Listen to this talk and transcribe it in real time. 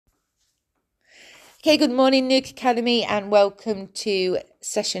Okay, good morning, Nuke Academy, and welcome to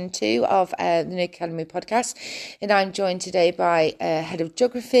session 2 of the Nuke Academy podcast. And I'm joined today by Head of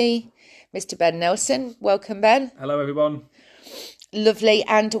Geography, Mr. Ben Nelson. Welcome, Ben. Hello, everyone. Lovely.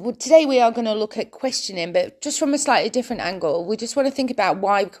 And today we are going to look at questioning, but just from a slightly different angle. We just want to think about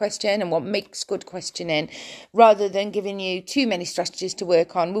why we question and what makes good questioning, rather than giving you too many strategies to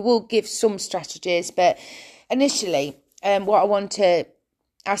work on. We will give some strategies, but initially, what I want to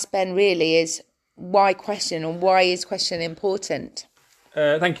ask Ben really is, why question, and why is questioning important?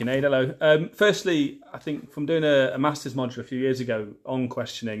 Thank you, Nate. Hello. Firstly, I think from doing a master's module a few years ago on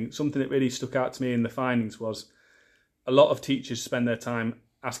questioning, something that really stuck out to me in the findings was a lot of teachers spend their time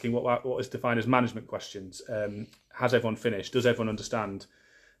asking what is defined as management questions. Has everyone finished? Does everyone understand?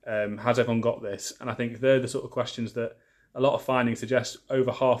 Has everyone got this? And I think they're the sort of questions that a lot of findings suggest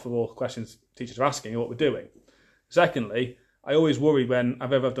over half of all questions teachers are asking are what we're doing. Secondly, I always worry when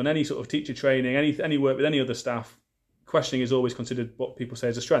I've ever done any sort of teacher training, any work with any other staff, questioning is always considered what people say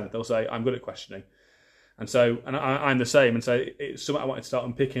is a strength. They'll say, I'm good at questioning. And I'm the same. And so it's something I wanted to start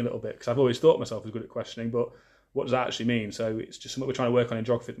unpicking a little bit, because I've always thought myself as good at questioning, but what does that actually mean? So it's just something we're trying to work on in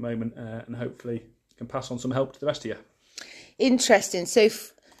geography at the moment, and hopefully can pass on some help to the rest of you. Interesting. So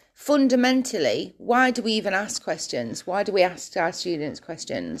fundamentally, why do we even ask questions? Why do we ask our students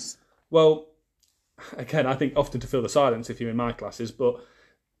questions? Well, again, I think often to fill the silence if you're in my classes, but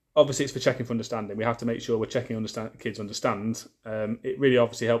obviously it's for checking for understanding. We have to make sure we're checking kids understand. It really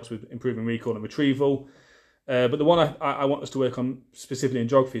obviously helps with improving recall and retrieval. But the one I want us to work on specifically in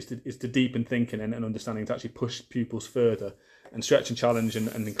geography is to deepen thinking and understanding, to actually push pupils further. And stretch and challenge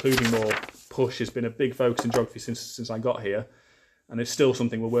and including more push has been a big focus in geography since I got here. And it's still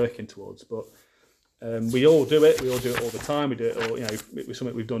something we're working towards. But we all do it. We all do it all the time. We do it all, it's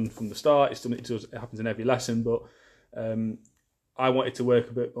something we've done from the start. It happens in every lesson. But I wanted to work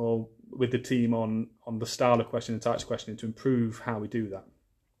a bit more with the team on the style of questioning and types of questioning to improve how we do that.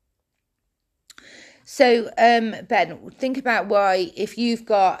 So, Ben, think about why, if you've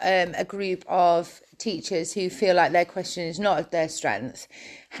got a group of teachers who feel like their question is not their strength,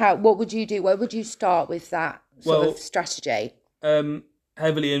 what would you do? Where would you start with that sort of strategy?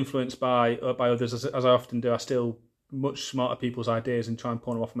 Heavily influenced by others, as I often do. I steal much smarter people's ideas and try and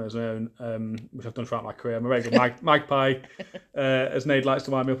pawn them off as my own, which I've done throughout my career. I'm a regular magpie, as Nade likes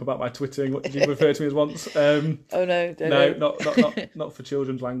to wind me up about my twittering. What did you refer to me as once? Oh no, not for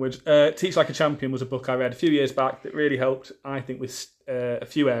children's language. Teach Like a Champion was a book I read a few years back that really helped, I think, with a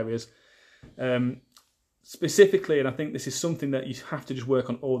few areas. Specifically, and I think this is something that you have to just work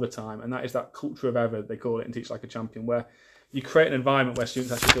on all the time, and that is that culture of error, they call it in Teach Like a Champion, where you create an environment where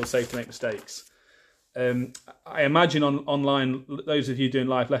students actually feel safe to make mistakes. I imagine online, those of you doing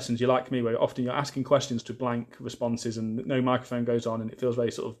live lessons, you're like me, where often you're asking questions to blank responses and no microphone goes on, and it feels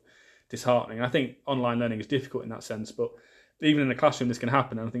very sort of disheartening. And I think online learning is difficult in that sense, but even in the classroom this can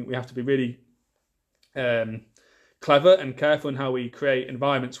happen, and I think we have to be really clever and careful in how we create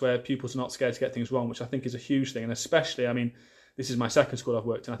environments where pupils are not scared to get things wrong, which I think is a huge thing. And especially, this is my second school I've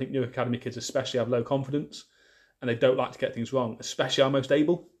worked in. I think New Academy kids especially have low confidence and they don't like to get things wrong, especially our most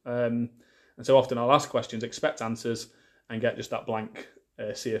able. And so often I'll ask questions, expect answers, and get just that blank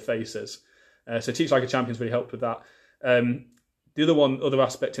sea of faces. So Teach Like a Champion's really helped with that. The other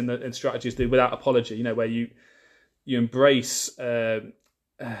aspect in strategy is the without apology, where you embrace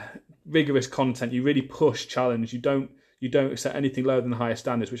rigorous content. You really push challenge. You don't set anything lower than the highest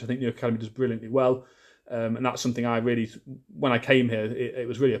standards, which I think New Academy does brilliantly well. And that's something I really, when I came here, it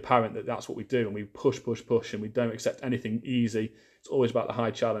was really apparent that that's what we do, and we push, and we don't accept anything easy. It's always about the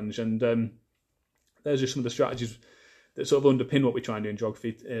high challenge, and there's just some of the strategies that sort of underpin what we try and do in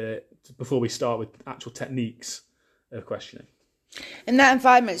geography before we start with actual techniques of questioning. And that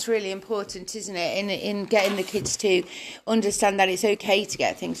environment's really important, isn't it, in getting the kids to understand that it's okay to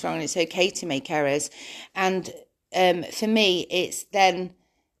get things wrong and it's okay to make errors. And for me, it's then,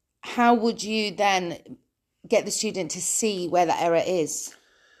 how would you then get the student to see where that error is?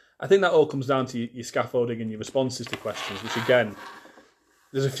 I think that all comes down to your scaffolding and your responses to questions, which again,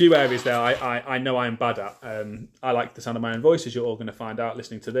 there's a few areas there I know I am bad at. I like the sound of my own voice, as you're all going to find out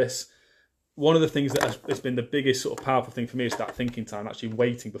listening to this. One of the things that has been the biggest sort of powerful thing for me is that thinking time, actually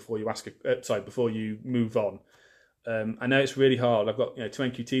waiting before you before you move on. I know it's really hard. I've got two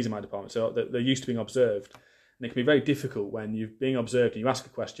NQTs in my department, so they're used to being observed. And it can be very difficult when you're being observed and you ask a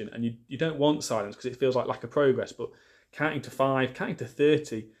question and you don't want silence because it feels like lack of progress. But counting to 5, counting to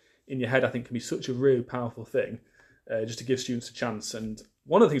 30 in your head, I think can be such a really powerful thing, just to give students a chance. And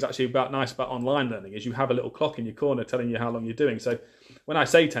one of the things actually nice about online learning is you have a little clock in your corner telling you how long you're doing. So when I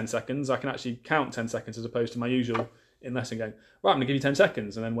say 10 seconds, I can actually count 10 seconds as opposed to my usual in lesson going, right, I'm going to give you 10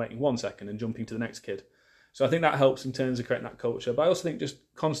 seconds, and then waiting 1 second and jumping to the next kid. So I think that helps in terms of creating that culture. But I also think just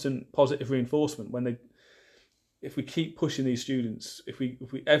constant positive reinforcement if we keep pushing these students, if we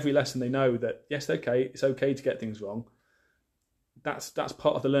every lesson they know that, yes, okay, it's okay to get things wrong, that's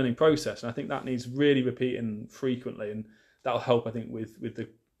part of the learning process. And I think that needs really repeating frequently, and that'll help, I think, with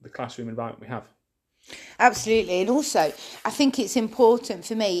the classroom environment we have. Absolutely. And also, I think it's important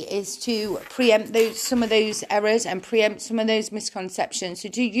for me is to preempt some of those errors and preempt some of those misconceptions. So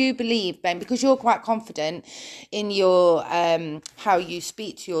do you believe, Ben, because you're quite confident in your how you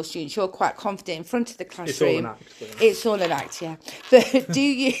speak to your students, you're quite confident in front of the classroom. It's all an act, yeah. But do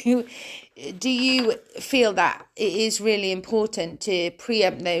you feel that it is really important to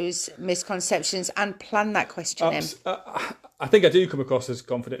preempt those misconceptions and plan that questioning? I think I do come across as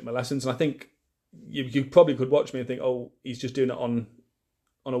confident in my lessons, and I think you probably could watch me and think, oh, he's just doing it on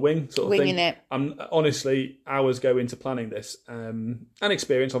a wing sort of winging thing. It. I'm honestly, hours go into planning this, and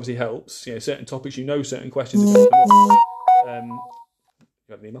experience obviously helps. Certain topics, certain questions are going to come up.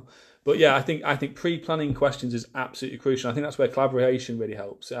 You have an email, but yeah, I think pre-planning questions is absolutely crucial. I think that's where collaboration really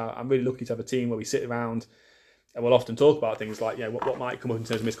helps. I'm really lucky to have a team where we sit around and we'll often talk about things like what might come up in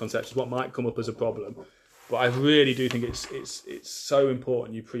terms of misconceptions, what might come up as a problem. But I really do think it's so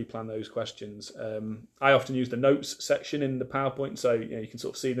important you pre-plan those questions. I often use the notes section in the PowerPoint, so you can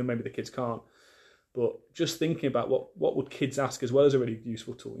sort of see them. Maybe the kids can't, but just thinking about what would kids ask as well is a really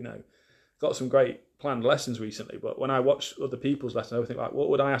useful tool. Got some great planned lessons recently, but when I watch other people's lessons, I think like, what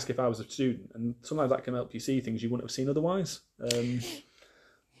would I ask if I was a student? And sometimes that can help you see things you wouldn't have seen otherwise.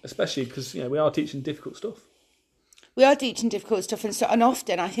 Especially because we are teaching difficult stuff. We are teaching difficult stuff, and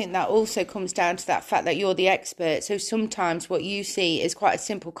often I think that also comes down to that fact that you're the expert. So sometimes what you see is quite a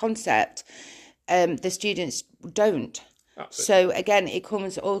simple concept, the students don't. Absolutely. So again,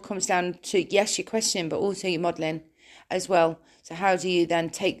 it all comes down to, yes, your questioning, but also your modelling as well. So how do you then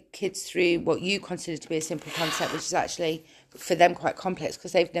take kids through what you consider to be a simple concept, which is actually for them quite complex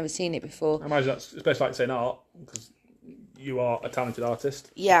because they've never seen it before? I imagine that's especially like saying art, because you are a talented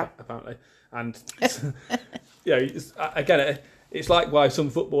artist. Yeah, apparently, and. Again, it's like why some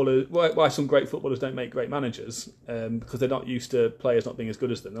great footballers don't make great managers, because they're not used to players not being as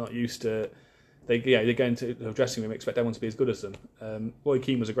good as them. They're not used to they go into the dressing room and expect everyone to be as good as them. Roy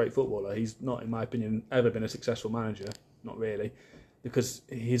Keane was a great footballer. He's not, in my opinion, ever been a successful manager. Not really, because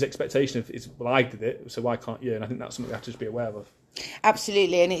his expectation is, well, I did it, so why can't you? And I think that's something we have to just be aware of.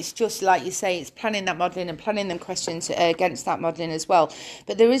 Absolutely, and it's just like you say, it's planning that modelling and planning them questions against that modelling as well.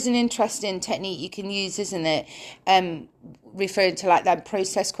 But there is an interesting technique you can use, isn't it? Referring to like that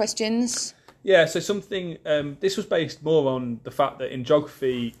process questions. Yeah, so something, this was based more on the fact that in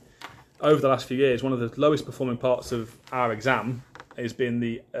geography, over the last few years, one of the lowest performing parts of our exam has been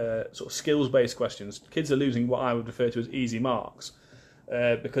the sort of skills-based questions. Kids are losing what I would refer to as easy marks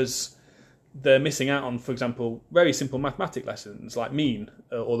because they're missing out on, for example, very simple mathematic lessons like mean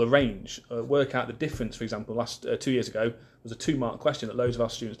or the range. Work out the difference, for example, last 2 years ago was a 2-mark question that loads of our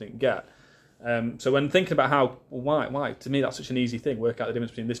students didn't get. So when thinking about why, to me that's such an easy thing, work out the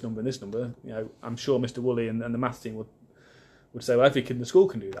difference between this number and this number, I'm sure Mr. Woolley and the maths team would say, well, every kid in the school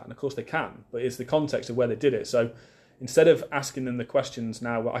can do that, and of course they can, but it's the context of where they did it. So instead of asking them the questions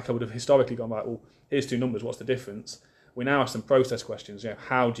now, like I would have historically gone like, well, here's 2 numbers, what's the difference? We now ask them process questions.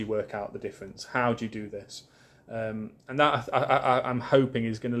 How do you work out the difference? How do you do this? And that I'm hoping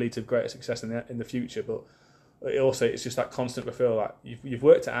is going to lead to greater success in the future. But it's just that constant referral. Like you've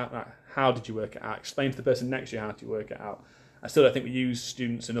worked it out. Like, how did you work it out? Explain to the person next to you how to work it out. I still don't think we use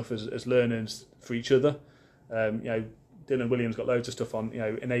students enough as learners for each other. Dylan Williams got loads of stuff on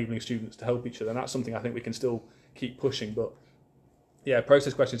enabling students to help each other, and that's something I think we can still keep pushing. But yeah,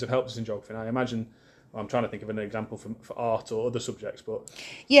 process questions have helped us in geography. And I imagine. I'm trying to think of an example for art or other subjects, but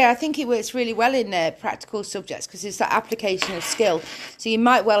yeah, I think it works really well in practical subjects because it's that application of skill. So you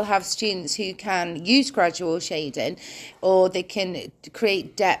might well have students who can use gradual shading, or they can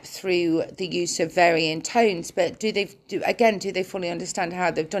create depth through the use of varying tones. But do they fully understand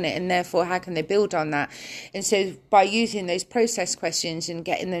how they've done it, and therefore how can they build on that? And so by using those process questions and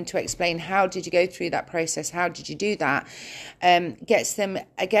getting them to explain how did you go through that process, how did you do that, gets them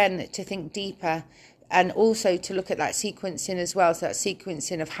again to think deeper. And also to look at that sequencing as well, so that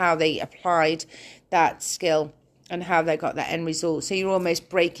sequencing of how they applied that skill and how they got that end result. So you're almost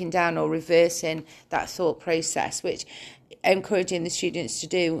breaking down or reversing that thought process, which encouraging the students to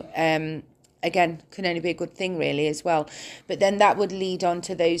do, again, can only be a good thing really as well. But then that would lead on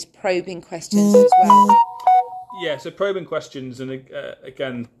to those probing questions as well. Yeah, so probing questions, and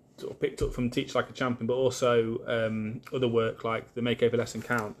again, sort of picked up from Teach Like a Champion, but also other work like the Make Every Lesson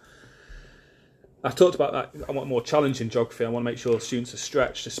Count. I've talked about that. I want more challenge in geography. I want to make sure students are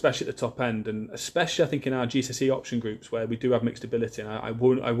stretched, especially at the top end, and especially I think in our GCSE option groups where we do have mixed ability. And I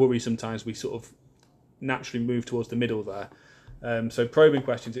worry sometimes we sort of naturally move towards the middle there. So probing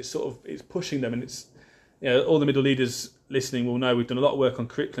questions, it's pushing them, and it's, you know, all the middle leaders listening will know we've done a lot of work on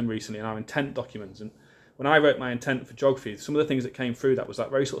curriculum recently in our intent documents. And when I wrote my intent for geography, some of the things that came through that was that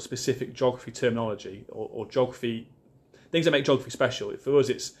very sort of specific geography terminology or geography things that make geography special. For us,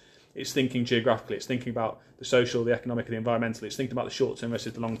 it's thinking geographically, it's thinking about the social, the economic, and the environmental. It's thinking about the short term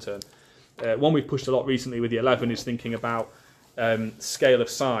versus the long term. One we've pushed a lot recently with the 11 is thinking about scale of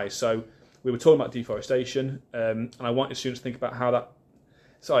size. So we were talking about deforestation, and I wanted students to think about how that.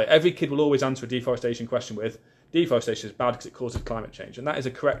 Sorry, every kid will always answer a deforestation question with deforestation is bad because it causes climate change, and that is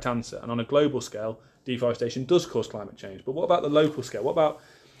a correct answer. And on a global scale, deforestation does cause climate change. But what about the local scale? What about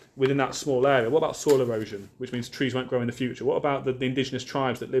within that small area? What about soil erosion, which means trees won't grow in the future? What about the indigenous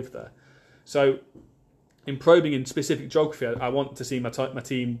tribes that live there? So in probing in specific geography, I want to see my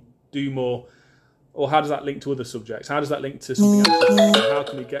team do more. Or how does that link to other subjects? How does that link to something else? How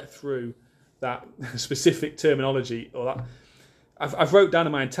can we get through that specific terminology? Or that I've wrote down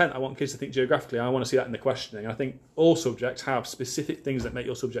in my intent, I want kids to think geographically. I want to see that in the questioning. I think all subjects have specific things that make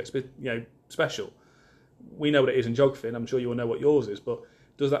your subject special. We know what it is in geography, and I'm sure you will know what yours is, but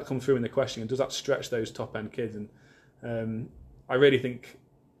does that come through in the questioning, and does that stretch those top-end kids? And I really think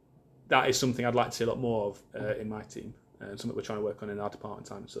that is something I'd like to see a lot more of in my team, something we're trying to work on in our department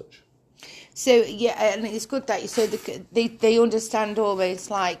time and such. So, yeah, and it's good that they understand almost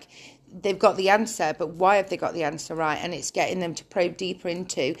like they've got the answer, but why have they got the answer right? And it's getting them to probe deeper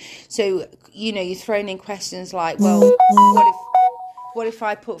into. So, you know, you're throwing in questions like, well, what if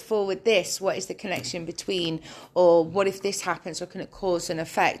I put forward this? What is the connection between? Or what if this happens? Looking at cause and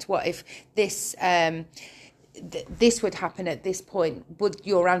effect. What if this this would happen at this point? Would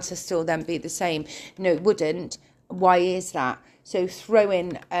your answer still then be the same? No, it wouldn't. Why is that? So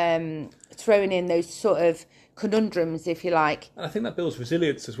throwing in those sort of conundrums, if you like. And I think that builds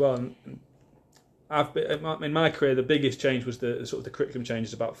resilience as well. And in my career, the biggest change was the sort of the curriculum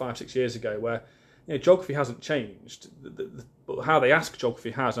changes about 5-6 years ago, where, you know, geography hasn't changed, but how they ask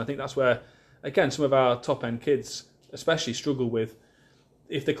geography has. And I think that's where, again, some of our top-end kids especially struggle with,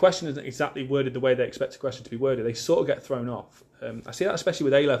 if the question isn't exactly worded the way they expect a question to be worded, they sort of get thrown off. I see that especially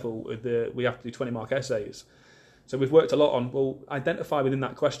with A-level, we have to do 20-mark essays. So we've worked a lot on, well, identify within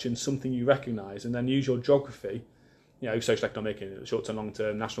that question something you recognise, and then use your geography, you know, social, economic, short-term,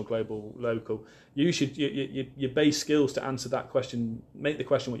 long-term, national, global, local. Use your base skills to answer that question, make the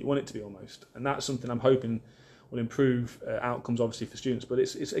question what you want it to be almost. And that's something I'm hoping will improve outcomes, obviously, for students. But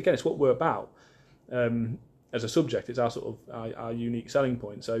it's what we're about as a subject. It's our sort of our unique selling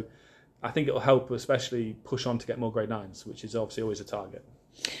point. So I think it'll help especially push on to get more grade 9s, which is obviously always a target.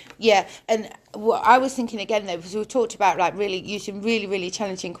 Yeah, and what I was thinking again though, because we talked about like really using really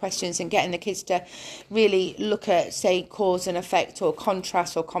challenging questions and getting the kids to really look at, say, cause and effect or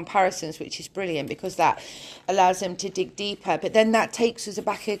contrast or comparisons, which is brilliant because that allows them to dig deeper. But then that takes us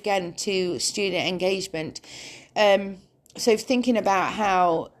back again to student engagement. So thinking about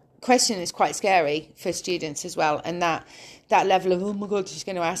how questioning is quite scary for students as well, and that level of, oh my God, she's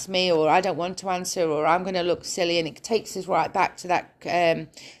going to ask me, or I don't want to answer, or I'm going to look silly. And it takes us right back to that,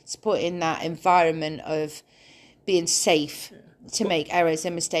 supporting that environment of being safe to make errors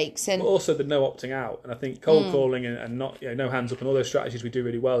and mistakes. And but also the no opting out. And I think cold calling and not, no hands up and all those strategies we do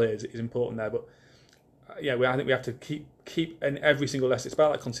really well here is important there. But I think we have to keep in every single lesson. It's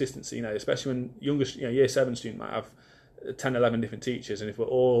about that consistency, especially when year 7 student might have 10, 11 different teachers. And if we're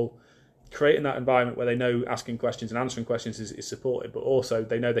all creating that environment where they know asking questions and answering questions is supported, but also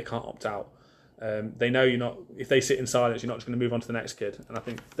they know they can't opt out. They know if they sit in silence, you're not just going to move on to the next kid. And I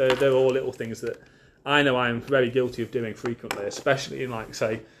think they're all little things that I know I'm very guilty of doing frequently, especially in, like,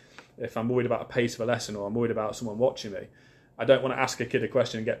 say, if I'm worried about the pace of a lesson or I'm worried about someone watching me. I don't want to ask a kid a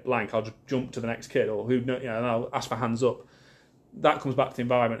question and get blank. I'll just jump to the next kid, or and I'll ask for hands up. That comes back to the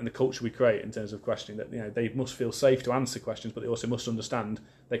environment and the culture we create in terms of questioning, that they must feel safe to answer questions, but they also must understand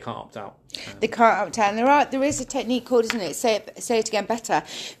they can't opt out. They can't opt out. And there is a technique called, isn't it, say it again better,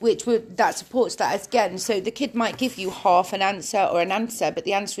 that supports that again. So the kid might give you half an answer or an answer, but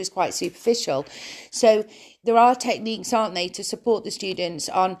the answer is quite superficial. So there are techniques, aren't they, to support the students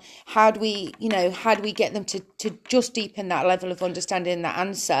on how do we get them to just deepen that level of understanding that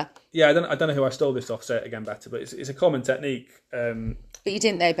answer. Yeah, I don't know who I stole this off. Say it again better, but it's a common technique. But you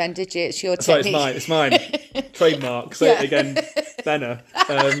didn't know, Ben, did you? It's your technique. Sorry, it's mine. Trademark. Say it again, Benner.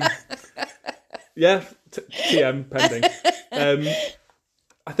 TM pending.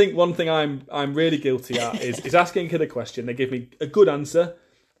 I think one thing I'm really guilty at is asking a kid a question. They give me a good answer,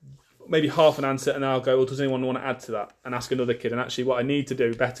 maybe half an answer, and then I'll go, well, does anyone want to add to that? And ask another kid. And actually what I need to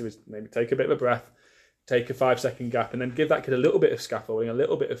do better is maybe take a bit of a breath, take a 5-second gap, and then give that kid a little bit of scaffolding, a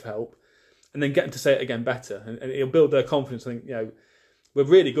little bit of help, and then get them to say it again better. And it'll build their confidence. I think, we're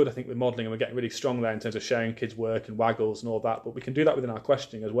really good, I think, with modelling, and we're getting really strong there in terms of sharing kids' work and waggles and all that. But we can do that within our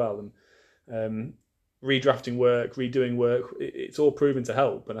questioning as well. And redrafting work, redoing work, it's all proven to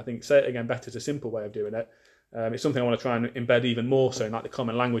help. And I think say it again better is a simple way of doing it. It's something I want to try and embed even more so in like the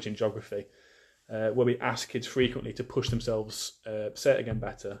common language in geography, where we ask kids frequently to push themselves, say it again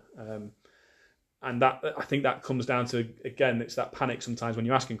better. And that, I think that comes down to, again, it's that panic sometimes when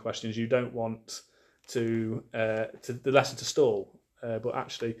you're asking questions. You don't want to the lesson to stall. But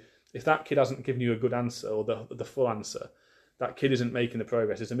actually, if that kid hasn't given you a good answer or the full answer, that kid isn't making the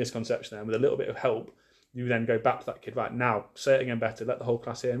progress. There's a misconception there. And with a little bit of help, you then go back to that kid, right, now, say it again better, let the whole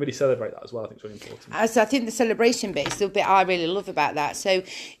class hear, and really celebrate that as well. I think it's really important. So I think the celebration bit is the bit I really love about that. So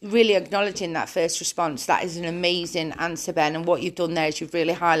really acknowledging that first response, that is an amazing answer, Ben. And what you've done there is you've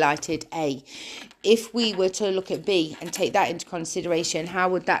really highlighted A. If we were to look at B and take that into consideration, how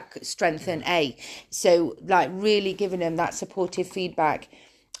would that strengthen A? So like really giving them that supportive feedback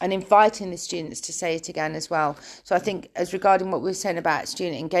and inviting the students to say it again as well. So I think as regarding what we were saying about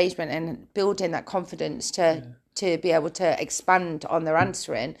student engagement and building that confidence to be able to expand on their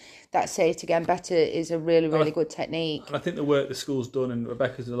answering, that say it again better is a really good technique. And I think the work the school's done, and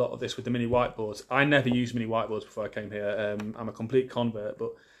Rebecca's did a lot of this with the mini whiteboards. I never used mini whiteboards before I came here. I'm a complete convert, but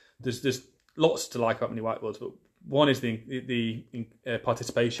there's lots to like about mini whiteboards. But one is the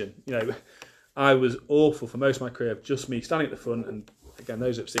participation. I was awful for most of my career of just me standing at the front, and again,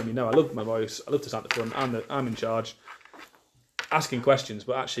 those that have seen me know I love my voice. I love to stand at the front. I'm in charge, asking questions.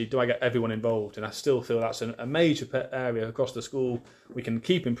 But actually, do I get everyone involved? And I still feel that's a major area across the school we can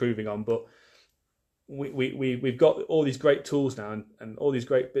keep improving on. But we've got all these great tools now and all these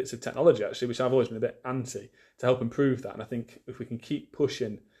great bits of technology, actually, which I've always been a bit anti, to help improve that. And I think if we can keep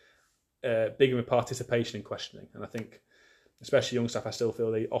pushing bigger participation in questioning, and I think especially young staff, I still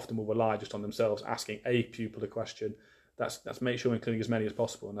feel they often will rely just on themselves asking a pupil a question. That's make sure we're including as many as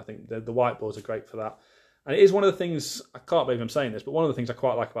possible. And I think the whiteboards are great for that. And it is one of the things, I can't believe I'm saying this, but one of the things I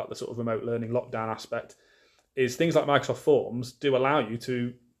quite like about the sort of remote learning lockdown aspect is things like Microsoft Forms do allow you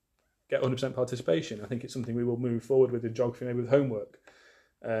to get 100% participation. I think it's something we will move forward with in geography, maybe with homework,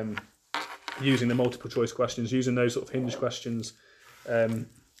 using the multiple choice questions, using those sort of hinge questions,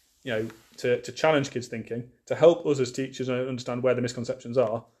 to challenge kids' thinking, to help us as teachers understand where the misconceptions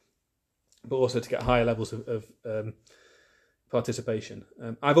are, but also to get higher levels of participation.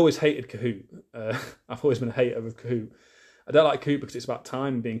 I've always hated Kahoot. I've always been a hater of Kahoot. I don't like Kahoot because it's about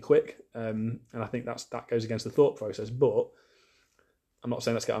time and being quick, and I think that goes against the thought process. But I'm not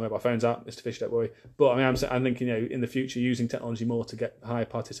saying let's get our mobile phones out, Mr. Fish, don't worry. But I mean, I'm thinking, in the future, using technology more to get higher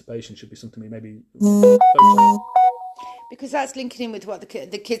participation should be something we maybe focus on. Because that's linking in with what the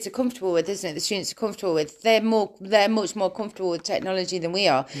kids are comfortable with, isn't it? The students are comfortable with. They're much more comfortable with technology than we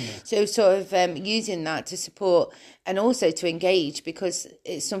are. Yeah. So sort of using that to support and also to engage, because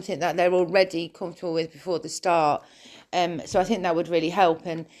it's something that they're already comfortable with before the start. So I think that would really help.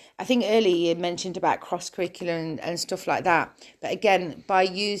 And I think earlier you mentioned about cross-curricular and stuff like that. But again, by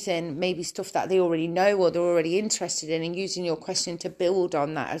using maybe stuff that they already know or they're already interested in, and using your question to build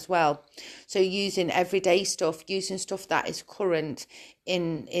on that as well. So using everyday stuff, using stuff that is current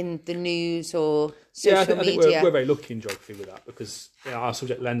in the news or social media. I think we're very lucky in geography with that, because our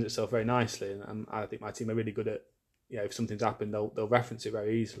subject lends itself very nicely. And I think my team are really good at, if something's happened, they'll reference it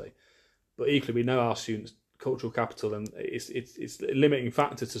very easily. But equally, we know our students' cultural capital, and it's a limiting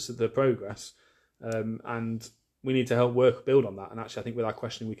factor to the progress, and we need to help build on that. And actually, I think with our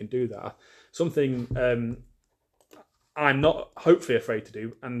questioning we can do that. Something I'm not hopefully afraid to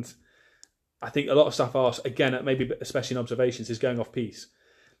do, and I think a lot of staff are, again, maybe especially in observations, is going off piece.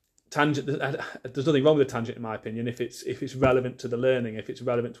 Tangent. There's nothing wrong with a tangent, in my opinion, if it's relevant to the learning, if it's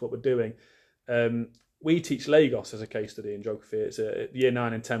relevant to what we're doing. We teach Lagos as a case study in geography. It's year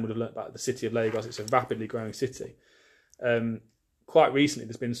 9 and 10 would have learnt about the city of Lagos. It's a rapidly growing city. Quite recently,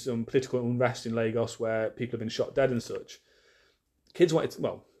 there's been some political unrest in Lagos where people have been shot dead and such.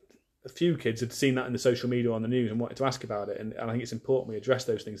 A few kids had seen that in the social media on the news and wanted to ask about it. And I think it's important we address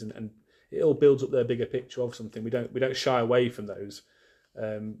those things, and it all builds up their bigger picture of something. We don't shy away from those.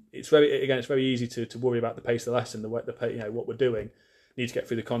 It's very easy to worry about the pace of the lesson, what we're doing. Need to get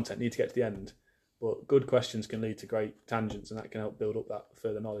through the content, need to get to the end. But good questions can lead to great tangents, and that can help build up that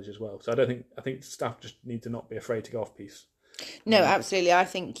further knowledge as well. So I think staff just need to not be afraid to go off piece. No, absolutely. I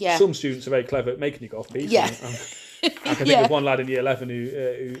think, yeah. Some students are very clever at making you go off piece. Yeah. I can think of one lad in year 11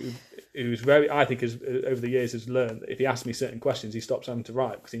 who who's very, I think, has over the years has learned that if he asks me certain questions, he stops having to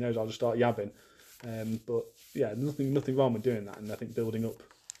write because he knows I'll just start yabbing. But yeah, nothing wrong with doing that, and I think building up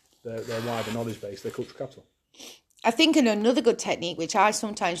their wider knowledge base, their cultural capital. I think another good technique, which I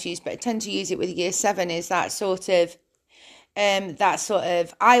sometimes use, but I tend to use it with year 7, is that sort of,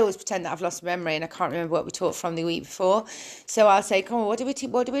 I always pretend that I've lost memory and I can't remember what we taught from the week before. So I'll say, come on, what did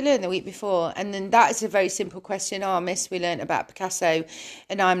we learn the week before? And then that is a very simple question. Oh, miss, we learned about Picasso.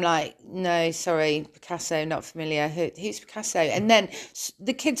 And I'm like, no, sorry, Picasso, not familiar. Who's Picasso? And then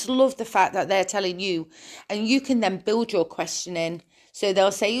the kids love the fact that they're telling you, and you can then build your question in. So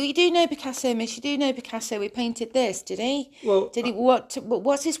they'll say, "You do know Picasso, miss. You do know Picasso. We painted this, did he? Well, did he?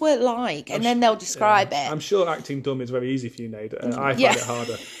 What's his work like?" And then they'll describe it. I'm sure acting dumb is very easy for you, Nade. I find it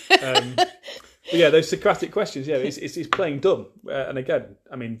harder. But yeah, those Socratic questions. Yeah, it's playing dumb. And again,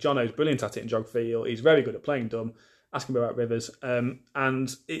 I mean, Jono's brilliant at it in geography. He's very good at playing dumb, asking about rivers.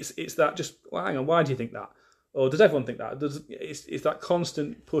 And it's that just, well, hang on, why do you think that? Or does everyone think that? It's that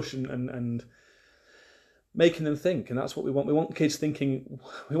constant push and making them think, and that's what we want. We want kids thinking.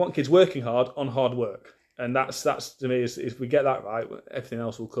 We want kids working hard on hard work, and that's to me is if we get that right, everything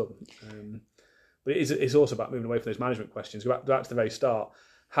else will come. But it's also about moving away from those management questions. Go back to the very start.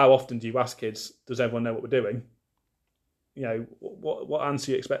 How often do you ask kids? Does everyone know what we're doing? You know, what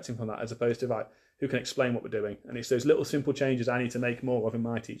answer are you expecting from that, as opposed to right, who can explain what we're doing? And it's those little simple changes I need to make more of in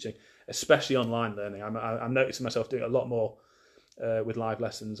my teaching, especially online learning. I'm noticing myself doing a lot more with live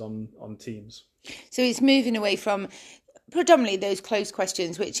lessons on Teams. So it's moving away from predominantly those closed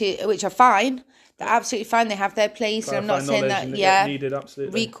questions, which are fine. They're absolutely fine. They have their place. And I'm not saying that, needed,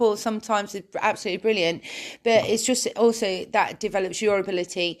 absolutely. Recall sometimes is absolutely brilliant. But it's just also that develops your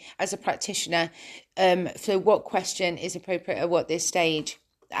ability as a practitioner. So what question is appropriate at what this stage?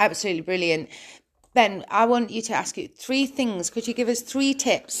 Absolutely brilliant. Ben, I want you to ask you 3 things. Could you give us 3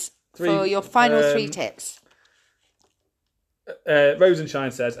 tips for your final 3 tips?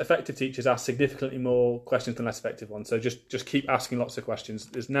 Rosenshine says effective teachers ask significantly more questions than less effective ones. So just keep asking lots of questions.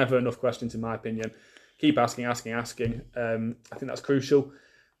 There's never enough questions, in my opinion. Keep asking. I think that's crucial.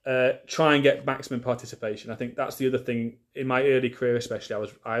 Try and get maximum participation. I think that's the other thing in my early career, especially.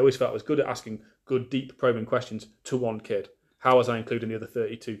 I always felt I was good at asking good, deep, probing questions to one kid. How was I including the other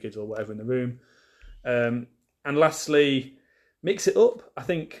 32 kids or whatever in the room? And lastly, mix it up. I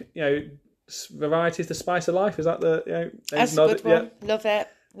think, variety is the spice of life. Is that the that's a good one? Yeah. Love it.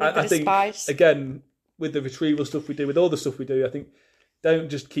 I think spice. Again, with the retrieval stuff we do, with all the stuff we do, I think don't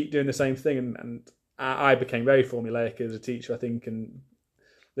just keep doing the same thing. And I became very formulaic as a teacher, I think, and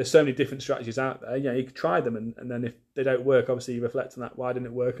there's so many different strategies out there. You could try them, and then if they don't work, obviously you reflect on that. Why didn't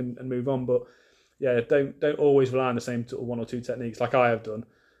it work, and move on. But yeah, don't always rely on the same 1 or 2 techniques like I have done.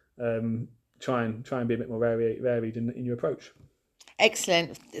 Try and be a bit more varied in your approach.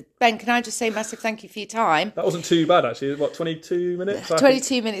 Excellent. Ben, can I just say a massive thank you for your time? That wasn't too bad, actually. What, 22 minutes?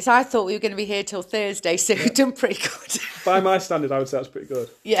 22 minutes. I thought we were going to be here till Thursday, so you've done pretty good. By my standard, I would say that's pretty good.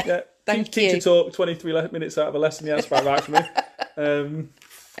 Yeah. Thank you. Teacher talk, 23 minutes out of a lesson. Yeah, that's about right for me.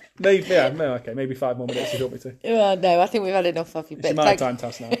 Maybe 5 more minutes if you want me to. Well, no, I think we've had enough of you. It's my time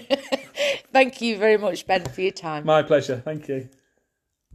task now. Thank you very much, Ben, for your time. My pleasure. Thank you.